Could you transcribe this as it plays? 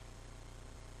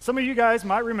Some of you guys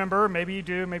might remember, maybe you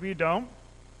do, maybe you don't.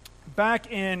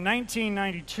 Back in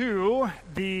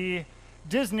 1992,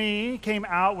 Disney came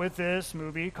out with this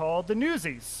movie called The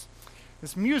Newsies,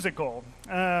 this musical.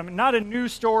 Not a new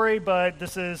story, but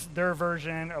this is their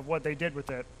version of what they did with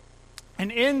it.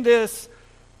 And in this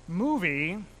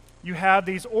movie, you have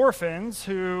these orphans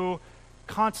who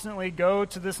constantly go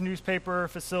to this newspaper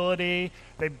facility.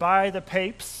 They buy the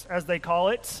papes, as they call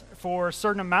it, for a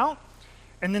certain amount,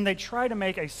 and then they try to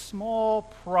make a small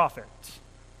profit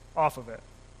off of it.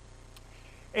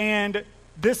 And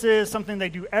this is something they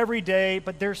do every day,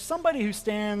 but there's somebody who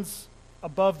stands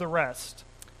above the rest.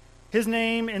 His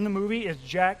name in the movie is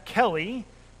Jack Kelly,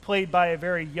 played by a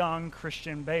very young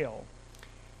Christian Bale.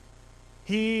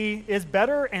 He is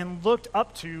better and looked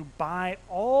up to by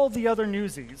all the other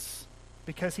newsies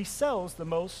because he sells the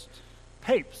most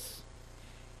papes.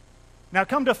 Now,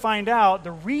 come to find out,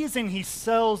 the reason he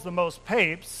sells the most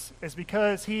papes is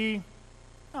because he,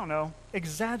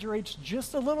 exaggerates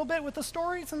just a little bit with the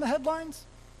stories and the headlines.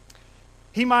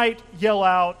 He might yell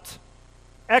out,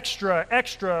 "Extra,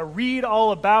 extra, read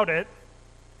all about it.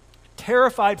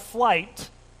 Terrified flight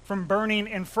from burning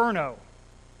inferno."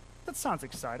 That sounds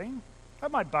exciting. I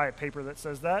might buy a paper that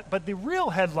says that. But the real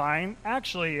headline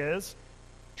actually is,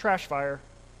 "Trash fire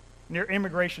near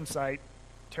immigration site,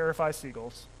 terrify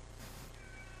seagulls."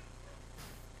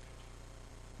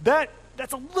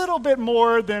 That's a little bit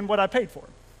more than what I paid for.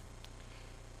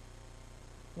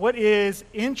 What is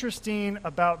interesting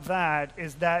about that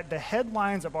is that the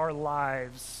headlines of our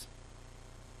lives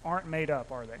aren't made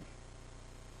up, are they?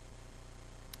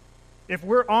 If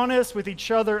we're honest with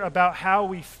each other about how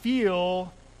we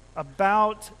feel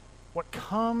about what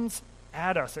comes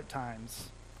at us at times,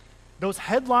 those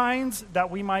headlines that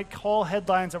we might call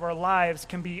headlines of our lives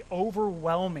can be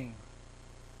overwhelming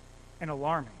and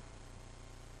alarming.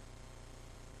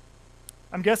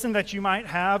 I'm guessing that you might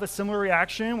have a similar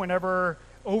reaction whenever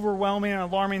overwhelming and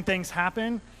alarming things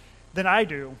happen than I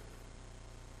do.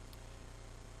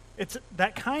 It's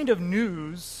that kind of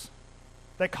news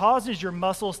that causes your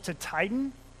muscles to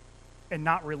tighten and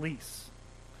not release.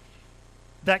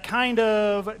 That kind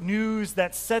of news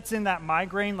that sets in that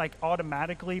migraine like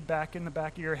automatically back in the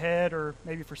back of your head, or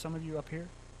maybe for some of you up here.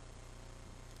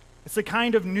 It's the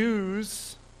kind of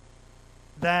news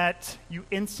that you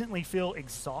instantly feel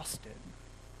exhausted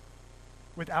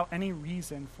without any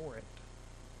reason for it.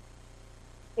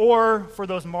 Or for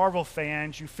those Marvel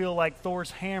fans, you feel like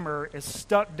Thor's hammer is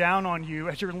stuck down on you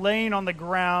as you're laying on the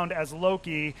ground as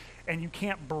Loki and you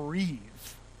can't breathe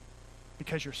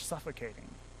because you're suffocating.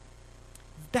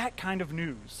 That kind of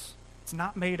news. It's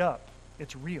not made up.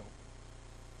 It's real.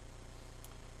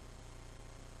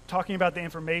 Talking about the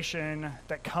information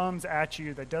that comes at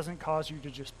you that doesn't cause you to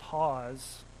just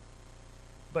pause,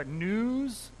 but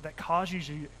news that causes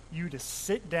you to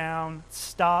sit down,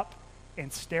 stop,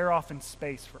 and stare off in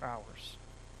space for hours.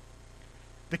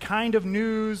 The kind of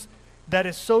news that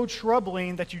is so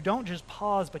troubling that you don't just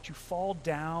pause, but you fall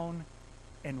down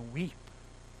and weep.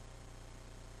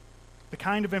 The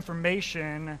kind of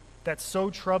information that's so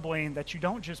troubling that you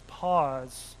don't just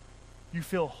pause, you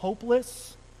feel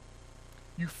hopeless,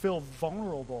 you feel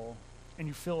vulnerable, and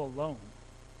you feel alone.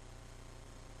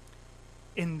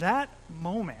 In that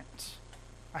moment,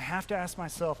 I have to ask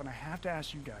myself, and I have to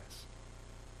ask you guys,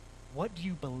 what do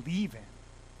you believe in?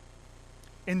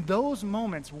 In those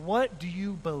moments, what do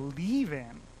you believe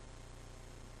in?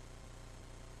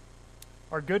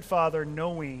 Our good Father,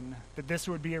 knowing that this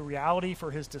would be a reality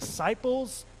for his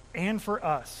disciples and for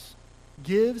us,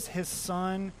 gives his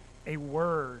Son a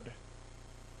word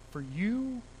for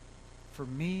you, for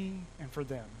me, and for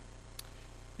them.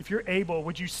 If you're able,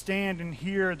 would you stand and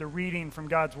hear the reading from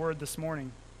God's word this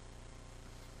morning?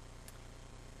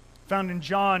 Found in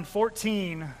John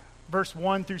 14, verse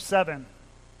 1 through 7.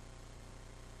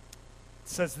 It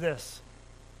says this: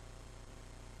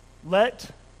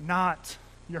 "Let not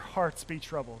your hearts be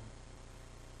troubled.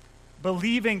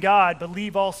 Believe in God,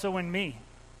 believe also in me.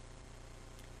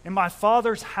 In my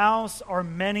Father's house are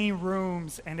many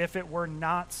rooms, and if it were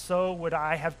not so, would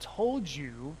I have told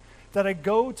you that I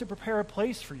go to prepare a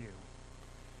place for you?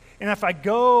 And if I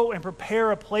go and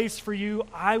prepare a place for you,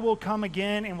 I will come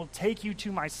again and will take you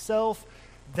to myself,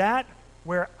 that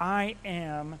where I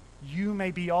am, you may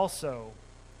be also.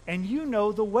 And you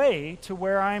know the way to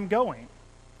where I am going."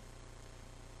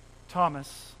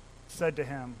 Thomas said to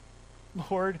him,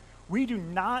 "Lord, we do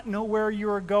not know where you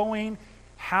are going.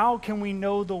 How can we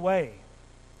know the way?"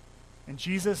 And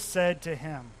Jesus said to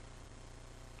him,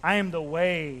 "I am the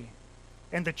way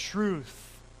and the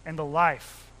truth and the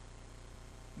life.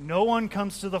 No one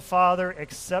comes to the Father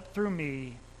except through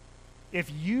me.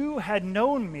 if you had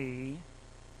known me,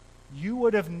 you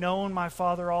would have known my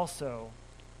Father also.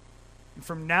 And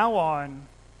from now on,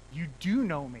 you do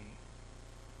know me,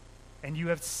 and you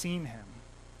have seen him.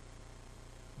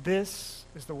 This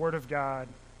is the word of God,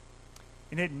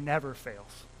 and it never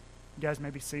fails. You guys may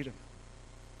be seated.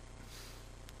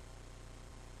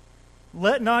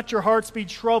 Let not your hearts be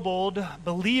troubled.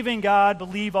 Believe in God,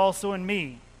 believe also in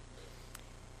me.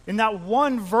 In that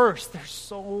one verse, there's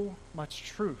so much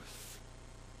truth.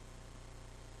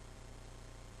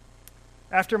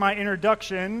 After my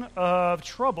introduction of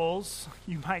troubles,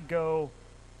 you might go,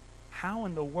 how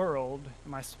in the world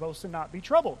am I supposed to not be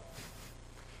troubled?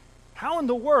 How in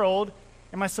the world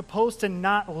am I supposed to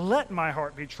not let my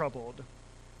heart be troubled?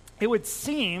 It would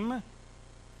seem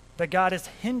that God is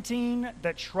hinting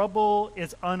that trouble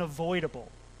is unavoidable.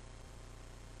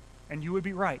 And you would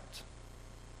be right.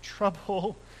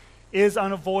 Trouble is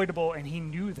unavoidable, and he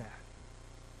knew that.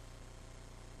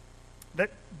 That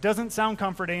doesn't sound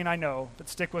comforting, I know, but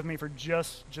stick with me for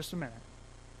just a minute.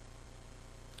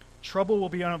 Trouble will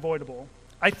be unavoidable.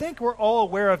 I think we're all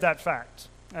aware of that fact.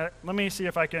 Let me see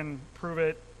if I can prove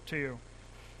it to you.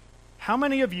 How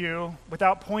many of you,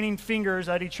 without pointing fingers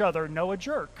at each other, know a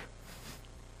jerk?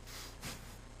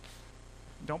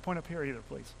 Don't point up here either,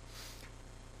 please.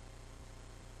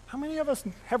 How many of us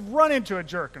have run into a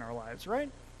jerk in our lives, right?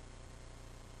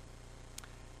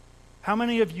 How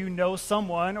many of you know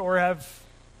someone or have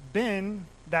been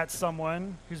that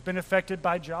someone who's been affected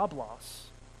by job loss?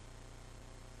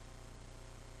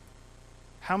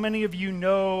 How many of you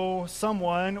know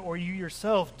someone or you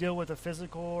yourself deal with a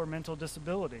physical or mental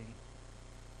disability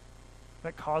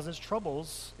that causes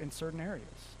troubles in certain areas?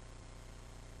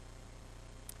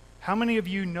 How many of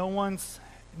you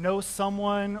know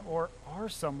someone or are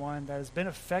someone that has been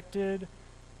affected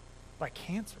by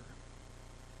cancer?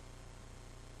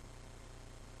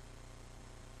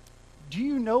 Do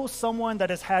you know someone that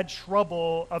has had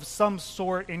trouble of some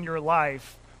sort in your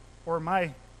life? Or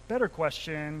my better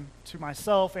question to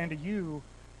myself and to you,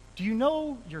 do you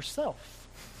know yourself?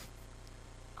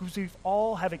 Because we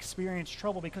all have experienced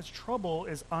trouble, because trouble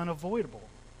is unavoidable.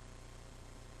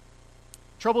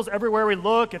 Trouble's everywhere we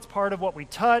look. It's part of what we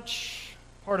touch,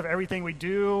 part of everything we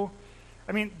do.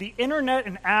 I mean, the internet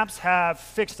and apps have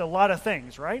fixed a lot of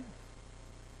things, right?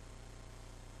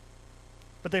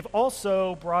 But they've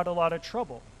also brought a lot of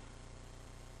trouble.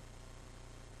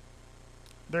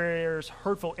 There's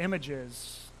hurtful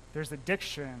images. There's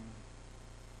addiction.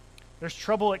 There's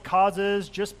trouble it causes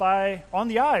just on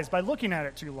the eyes, by looking at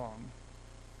it too long.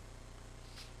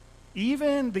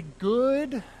 Even the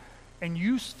good and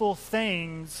useful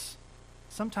things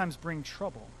sometimes bring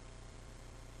trouble.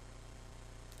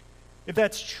 If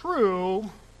that's true,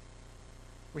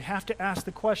 we have to ask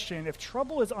the question, if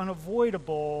trouble is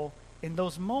unavoidable in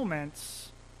those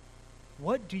moments,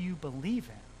 what do you believe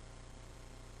in?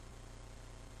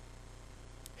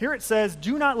 Here it says,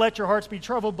 do not let your hearts be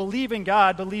troubled. Believe in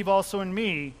God, believe also in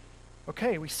me.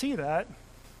 Okay, we see that.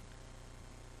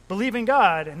 Believe in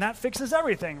God, and that fixes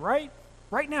everything, right?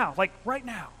 Right now, like right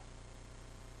now.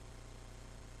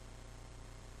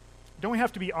 Don't we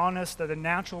have to be honest that the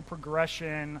natural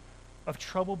progression of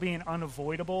trouble being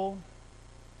unavoidable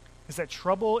is that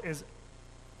trouble is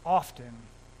often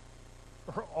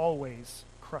or always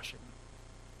crushing?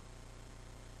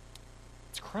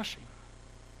 It's crushing.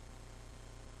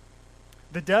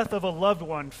 The death of a loved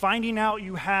one, finding out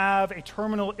you have a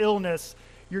terminal illness,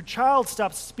 your child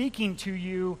stops speaking to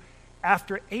you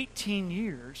after 18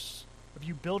 years of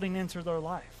you building into their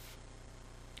life.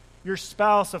 Your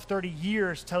spouse of 30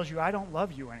 years tells you, I don't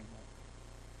love you anymore.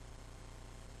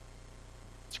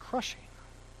 It's crushing.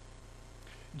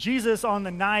 Jesus, on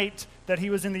the night that he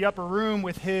was in the upper room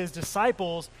with his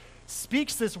disciples,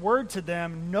 speaks this word to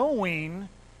them knowing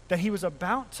that he was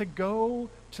about to go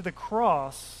to the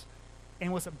cross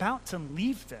and was about to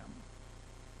leave them.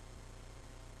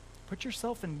 Put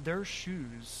yourself in their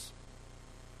shoes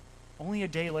only a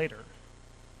day later.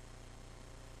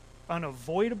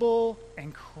 Unavoidable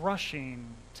and crushing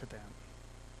to them.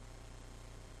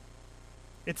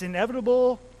 It's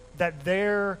inevitable that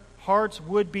their hearts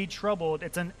would be troubled.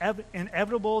 It's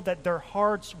inevitable that their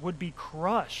hearts would be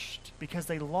crushed because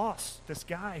they lost this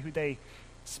guy who they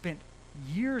spent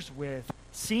years with,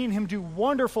 seeing him do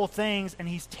wonderful things, and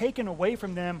he's taken away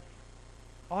from them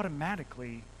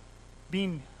automatically,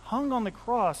 being hung on the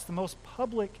cross, the most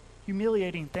public,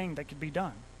 humiliating thing that could be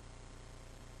done.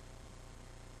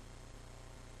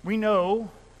 We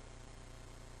know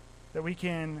that we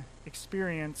can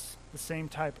experience the same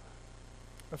type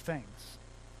of things.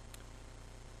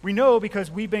 We know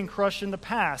because we've been crushed in the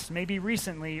past, maybe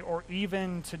recently or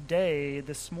even today,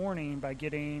 this morning, by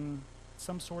getting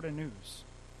some sort of news.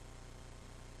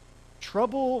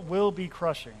 Trouble will be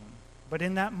crushing, but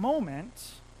in that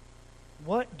moment,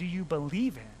 what do you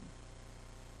believe in?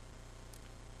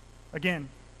 Again,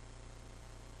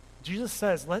 Jesus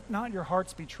says, let not your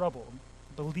hearts be troubled.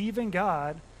 Believe in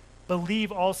God,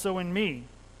 believe also in me.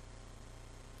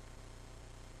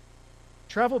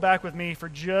 Travel back with me for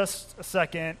just a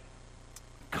second,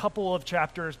 a couple of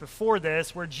chapters before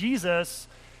this, where Jesus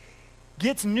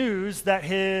gets news that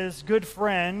his good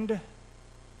friend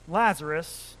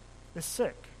Lazarus is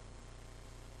sick.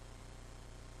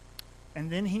 And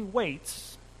then he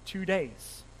waits 2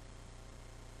 days.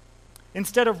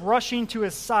 Instead of rushing to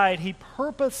his side, he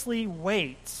purposely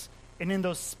waits, and in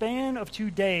the span of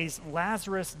 2 days,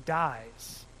 Lazarus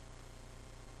dies.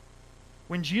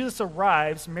 When Jesus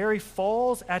arrives, Mary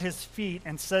falls at his feet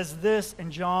and says this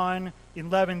in John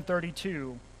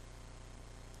 11:32.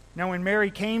 Now when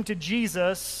Mary came to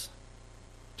Jesus,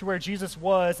 to where Jesus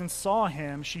was, and saw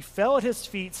him, she fell at his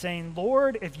feet, saying,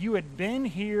 Lord, if you had been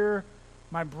here,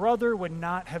 my brother would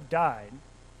not have died.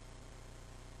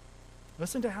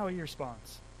 Listen to how he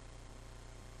responds.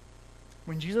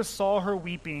 When Jesus saw her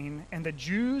weeping, and the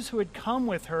Jews who had come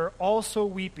with her also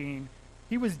weeping,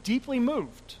 he was deeply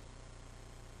moved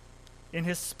in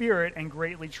his spirit and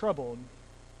greatly troubled.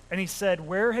 And he said,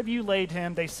 Where have you laid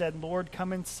him? They said, Lord,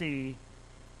 come and see.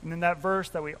 And in that verse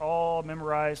that we all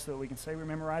memorize, so that we can say we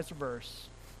memorized the verse,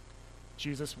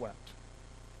 Jesus wept.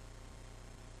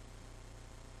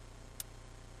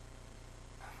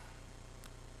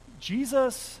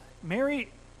 Mary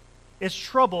is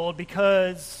troubled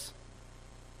because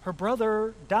her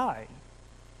brother died.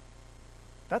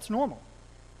 That's normal.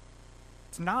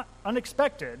 It's not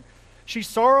unexpected. She's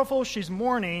sorrowful, she's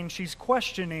mourning, she's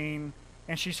questioning,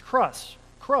 and she's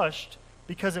crushed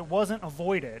because it wasn't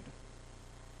avoided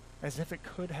as if it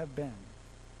could have been.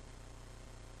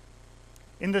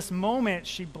 In this moment,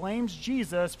 she blames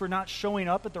Jesus for not showing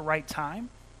up at the right time.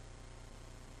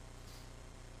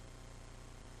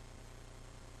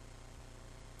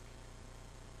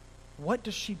 What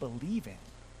does she believe in?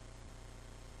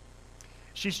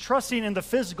 She's trusting in the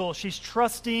physical. She's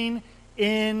trusting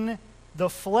in the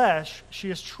flesh.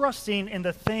 She is trusting in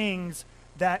the things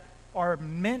that are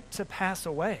meant to pass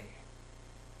away.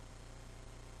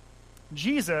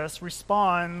 Jesus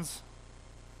responds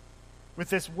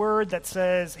with this word that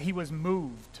says he was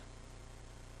moved.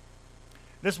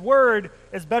 This word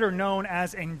is better known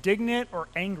as indignant or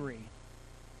angry.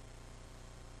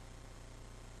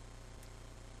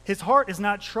 His heart is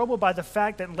not troubled by the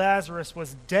fact that Lazarus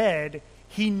was dead.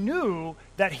 He knew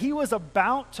that he was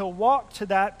about to walk to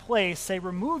that place, say,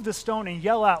 remove the stone, and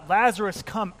yell out, Lazarus,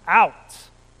 come out.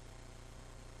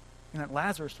 And that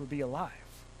Lazarus would be alive.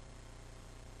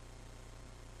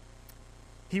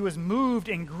 He was moved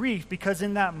in grief because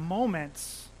in that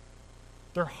moment,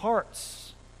 their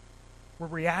hearts were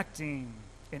reacting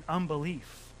in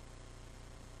unbelief.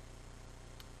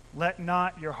 Let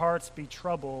not your hearts be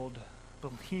troubled.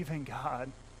 Believe in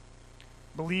God.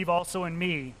 Believe also in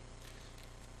me.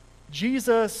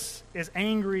 Jesus is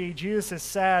angry. Jesus is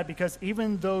sad because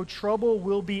even though trouble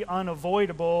will be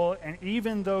unavoidable and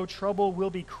even though trouble will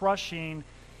be crushing,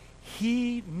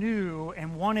 he knew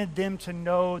and wanted them to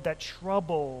know that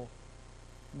trouble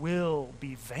will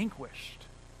be vanquished.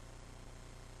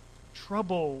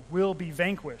 Trouble will be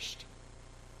vanquished.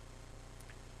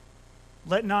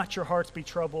 Let not your hearts be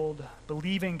troubled.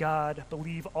 Believe in God.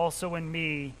 Believe also in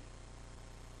me.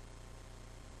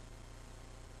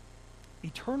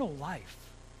 Eternal life.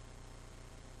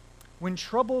 When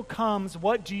trouble comes,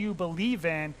 what do you believe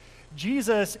in?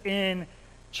 Jesus in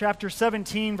chapter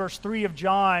 17, verse 3 of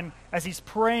John, as he's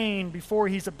praying before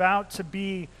he's about to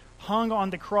be hung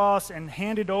on the cross and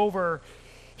handed over,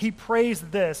 he prays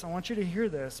this. I want you to hear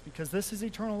this because this is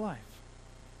eternal life.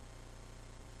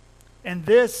 And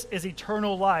this is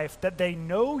eternal life, that they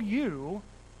know you,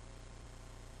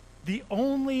 the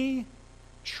only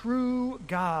true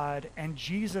God, and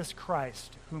Jesus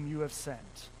Christ, whom you have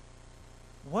sent.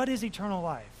 What is eternal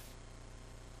life?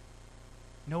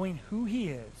 Knowing who he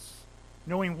is,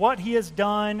 knowing what he has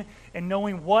done, and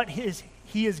knowing what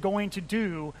he is going to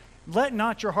do. Let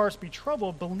not your hearts be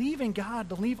troubled. Believe in God.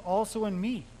 Believe also in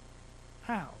me.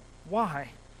 How? Why?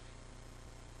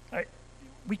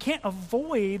 We can't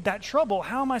avoid that trouble.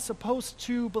 How am I supposed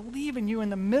to believe in you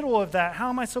in the middle of that? How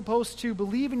am I supposed to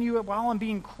believe in you while I'm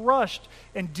being crushed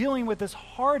and dealing with this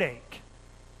heartache?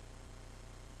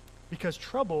 Because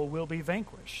trouble will be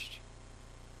vanquished.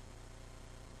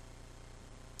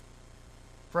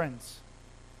 Friends,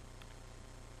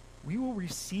 we will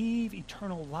receive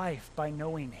eternal life by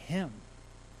knowing him.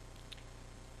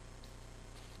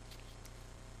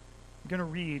 I'm going to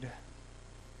read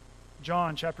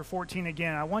John chapter 14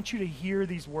 again. I want you to hear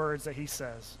these words that he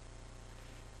says.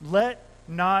 Let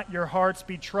not your hearts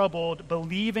be troubled.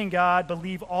 Believe in God.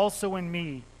 Believe also in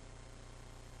me.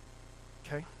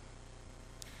 Okay?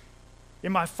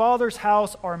 In my Father's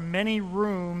house are many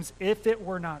rooms. If it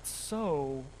were not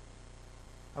so,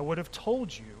 I would have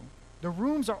told you. The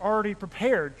rooms are already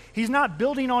prepared. He's not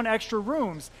building on extra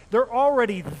rooms. They're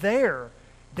already there.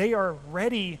 They are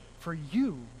ready for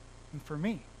you and for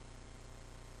me.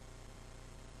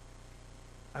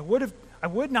 I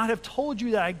would not have told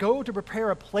you that I go to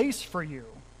prepare a place for you.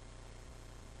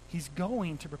 He's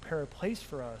going to prepare a place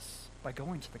for us by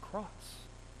going to the cross.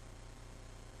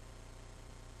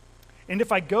 And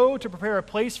if I go to prepare a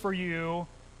place for you,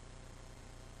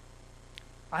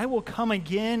 I will come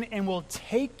again and will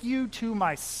take you to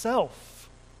myself,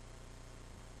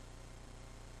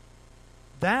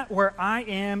 that where I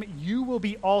am, you will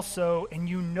be also, and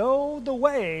you know the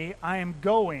way I am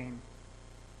going.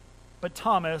 But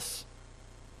Thomas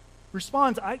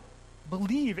responds, I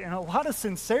believe, in a lot of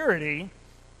sincerity,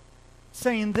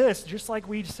 saying this, just like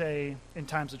we say in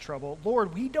times of trouble,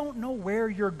 Lord, we don't know where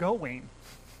you're going.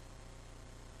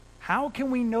 How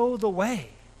can we know the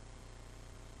way?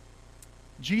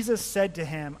 Jesus said to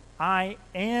him, I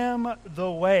am the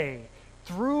way.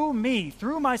 Through me,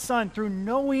 through my Son, through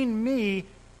knowing me,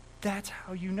 that's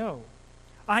how you know.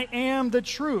 I am the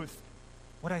truth.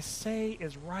 What I say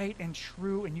is right and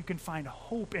true, and you can find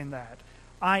hope in that.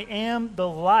 I am the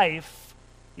life,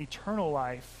 eternal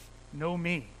life. Know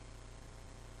me.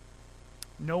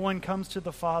 No one comes to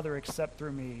the Father except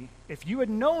through me. If you had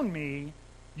known me,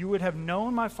 you would have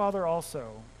known my Father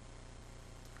also.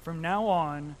 From now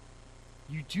on,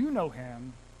 you do know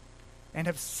him and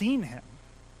have seen him.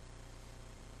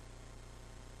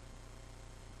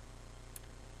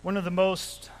 One of the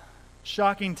most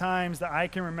shocking times that I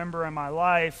can remember in my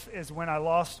life is when I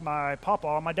lost my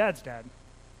papa, my dad's dad.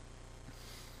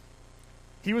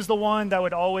 He was the one that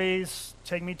would always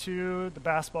take me to the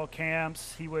basketball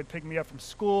camps. He would pick me up from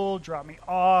school, drop me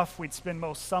off. We'd spend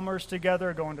most summers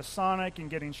together going to Sonic and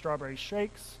getting strawberry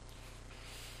shakes.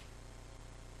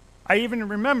 I even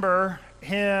remember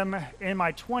him in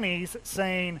my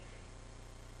 20s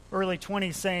early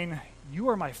 20s saying, you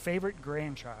are my favorite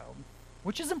grandchild,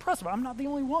 which is impressive. I'm not the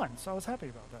only one, so I was happy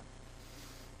about that.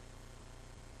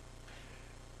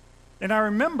 And I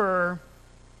remember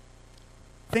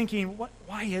thinking,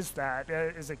 why is that?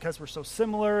 Is it because we're so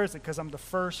similar? Is it because I'm the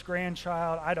first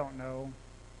grandchild? I don't know.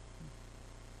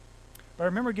 But I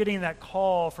remember getting that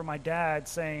call from my dad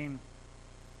saying,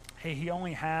 hey, he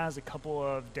only has a couple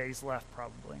of days left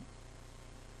probably.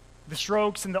 The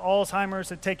strokes and the Alzheimer's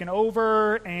had taken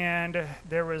over, and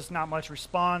there was not much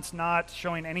response, not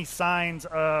showing any signs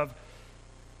of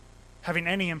having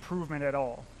any improvement at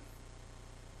all.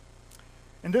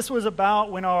 And this was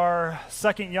about when our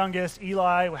second youngest,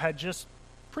 Eli, had just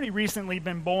pretty recently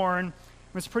been born.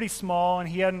 He was pretty small, and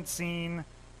he hadn't seen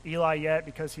Eli yet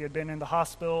because he had been in the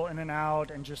hospital in and out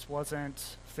and just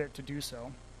wasn't fit to do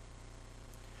so.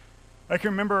 I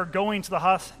can remember going to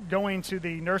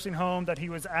the nursing home that he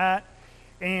was at,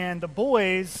 and the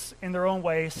boys, in their own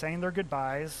way, saying their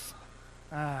goodbyes.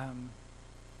 Not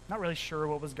really sure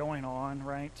what was going on,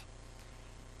 right?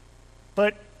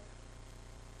 But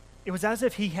it was as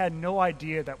if he had no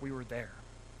idea that we were there.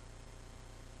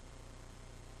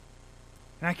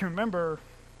 And I can remember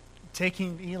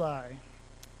taking Eli,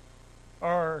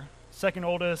 our second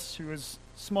oldest, who was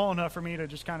small enough for me to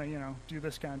just kind of, do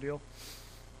this kind of deal,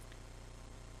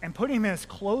 and putting him as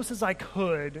close as I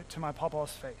could to my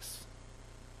papa's face.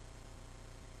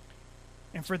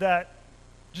 And for that,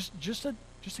 just a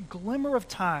glimmer of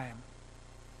time,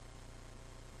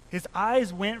 his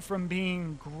eyes went from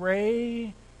being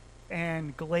gray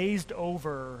and glazed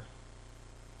over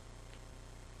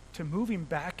to moving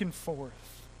back and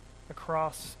forth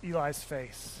across Eli's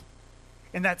face.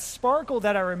 And that sparkle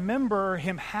that I remember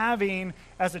him having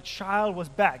as a child was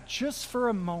back, just for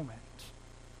a moment.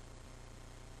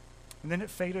 And then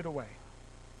it faded away.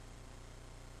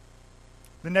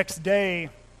 The next day,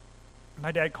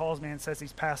 my dad calls me and says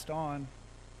he's passed on.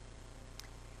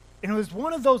 And it was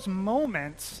one of those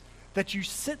moments that you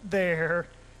sit there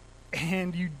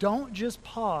and you don't just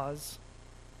pause,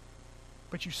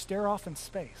 but you stare off in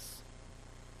space.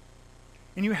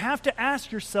 And you have to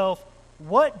ask yourself,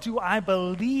 what do I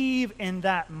believe in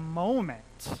that moment?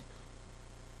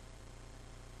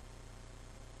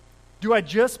 Do I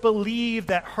just believe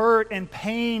that hurt and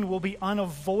pain will be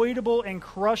unavoidable and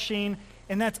crushing,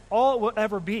 and that's all it will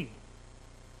ever be?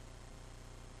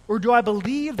 Or do I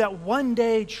believe that one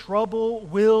day trouble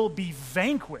will be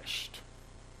vanquished?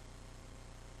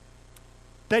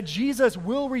 That Jesus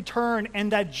will return,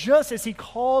 and that just as he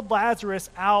called Lazarus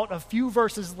out a few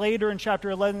verses later in chapter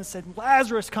 11 and said,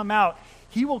 Lazarus, come out,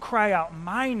 he will cry out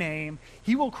my name.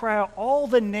 He will cry out all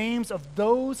the names of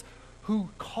those who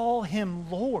call him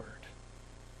Lord.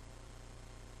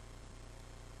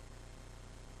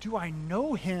 Do I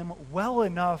know him well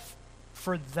enough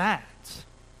for that?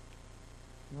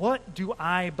 What do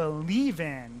I believe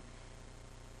in?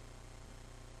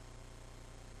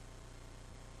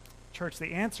 Church,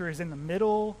 the answer is in the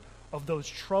middle of those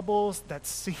troubles that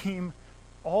seem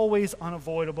always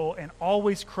unavoidable and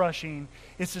always crushing,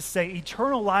 is to say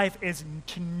eternal life is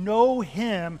to know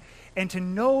him and to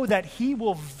know that he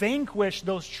will vanquish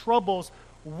those troubles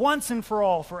once and for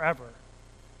all forever.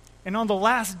 And on the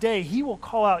last day, he will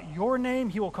call out your name,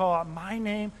 he will call out my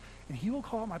name, and he will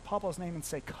call out my papa's name and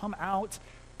say, come out,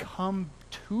 come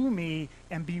to me,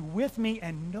 and be with me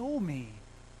and know me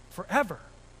forever.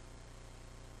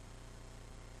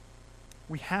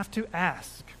 We have to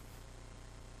ask,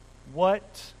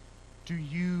 what do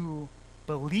you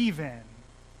believe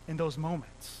in those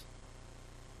moments?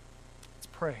 Let's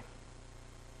pray.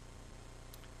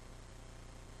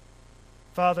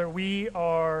 Father, we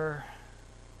are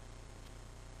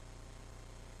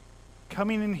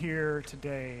coming in here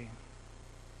today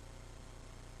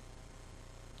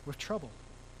with trouble.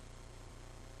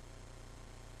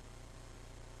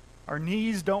 Our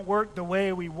knees don't work the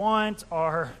way we want.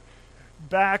 Our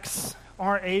backs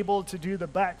aren't able to do the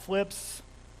back flips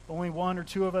only one or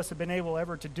two of us have been able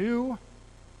ever to do.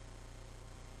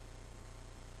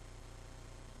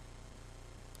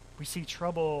 We see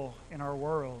trouble in our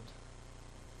world,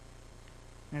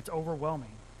 and it's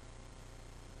overwhelming.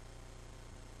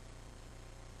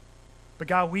 But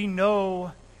God, we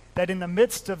know that in the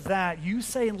midst of that, you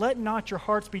say, let not your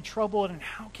hearts be troubled. And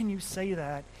how can you say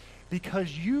that?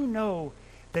 Because you know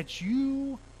that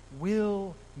you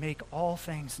will make all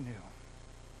things new.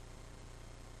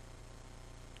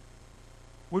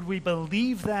 Would we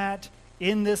believe that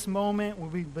in this moment?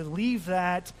 Would we believe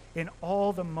that in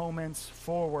all the moments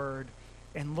forward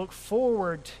and look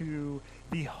forward to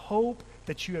the hope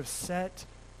that you have set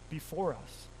before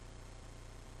us?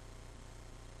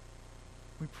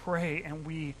 We pray and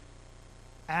we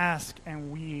ask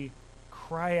and we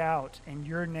cry out in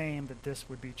your name that this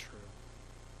would be true.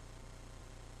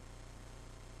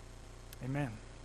 Amen.